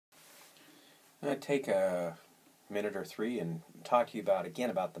I'm going to take a minute or three and talk to you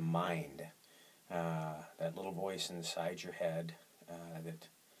about the mind. That little voice inside your head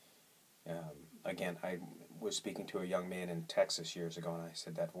again, I was speaking to a young man in Texas years ago, and I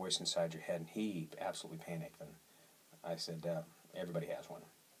said, that voice inside your head, and he absolutely panicked. And I said, everybody has one.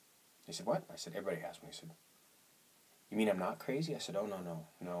 He said, what? I said, everybody has one. He said, you mean I'm not crazy? I said, oh,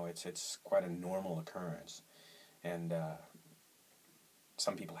 no, it's quite a normal occurrence. And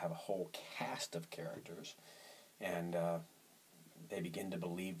some people have a whole cast of characters, and they begin to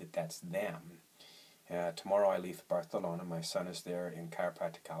believe that that's them. Tomorrow I leave for Barcelona. My son is there in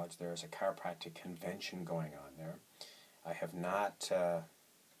chiropractic college. There is a chiropractic convention going on there. I have not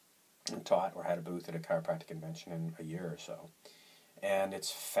taught or had a booth at a chiropractic convention in a year or so. And it's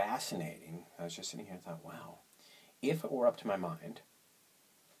fascinating. I was just sitting here and thought, wow, if it were up to my mind,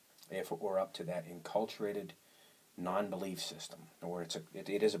 if it were up to that enculturated non-belief system, or it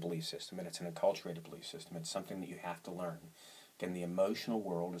is a belief system, and it's an enculturated belief system, it's something that you have to learn. Again, the emotional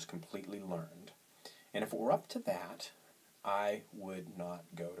world is completely learned. And if it were up to that, I would not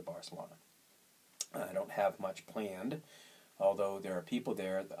go to Barcelona. I don't have much planned, although there are people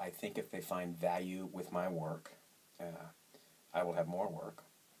there that I think if they find value with my work, I will have more work.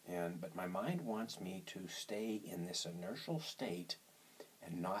 But my mind wants me to stay in this inertial state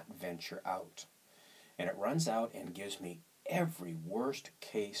and not venture out. And it runs out and gives me every worst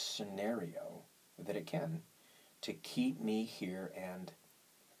case scenario that it can to keep me here and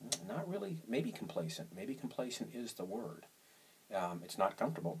not really, maybe complacent. Maybe complacent is the word. It's not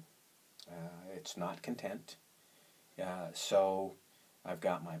comfortable. It's not content. So I've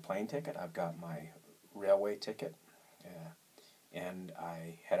got my plane ticket. I've got my railway ticket. And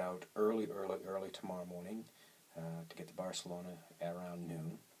I head out early tomorrow morning to get to Barcelona at around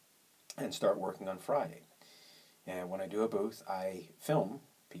noon and start working on Friday. And when I do a booth, I film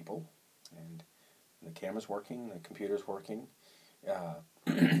people, and the camera's working, the computer's working,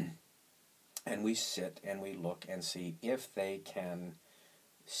 and we sit and we look and see if they can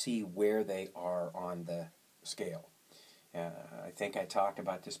see where they are on the scale. I think I talked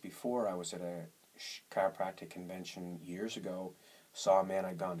about this before. I was at a chiropractic convention years ago, saw a man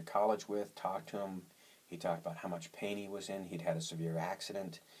I'd gone to college with, talked to him. He talked about how much pain he was in. He'd had a severe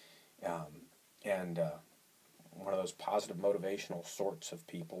accident, and one of those positive motivational sorts of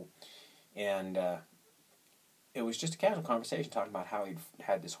people. And it was just a casual conversation talking about how he'd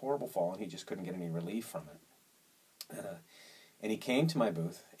had this horrible fall and he just couldn't get any relief from it. And he came to my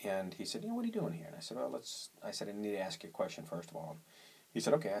booth and he said, what are you doing here? And I said, I said, I need to ask you a question first of all. He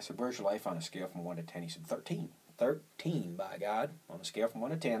said, okay. I said, where's your life on a scale from 1 to 10? He said, 13. 13, by God, on a scale from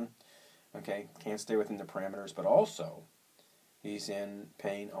 1 to 10. Okay, can't stay within the parameters, but also he's in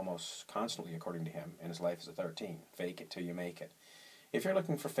pain almost constantly, according to him, and his life is a 13. Fake it till you make it. If you're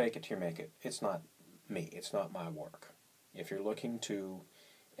looking for fake it till you make it, it's not me. It's not my work. If you're looking to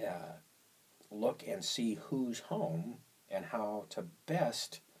look and see who's home and how to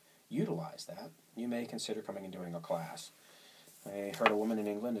best utilize that, you may consider coming and doing a class. I heard a woman in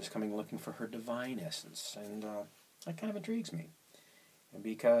England is coming looking for her divine essence, and that kind of intrigues me,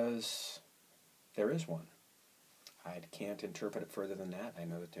 because there is one. I can't interpret it further than that. I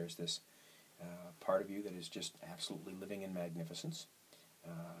know that there's this part of you that is just absolutely living in magnificence,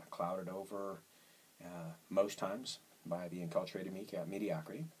 clouded over most times by the enculturated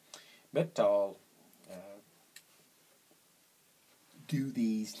mediocrity. But I'll do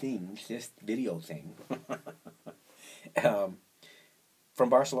these things, this video thing, from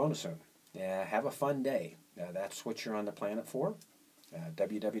Barcelona soon. Have a fun day. That's what you're on the planet for.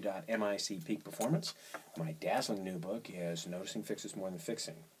 www.mic Peak Performance. My dazzling new book is Noticing Fixes More Than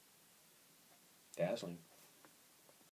Fixing. Dazzling.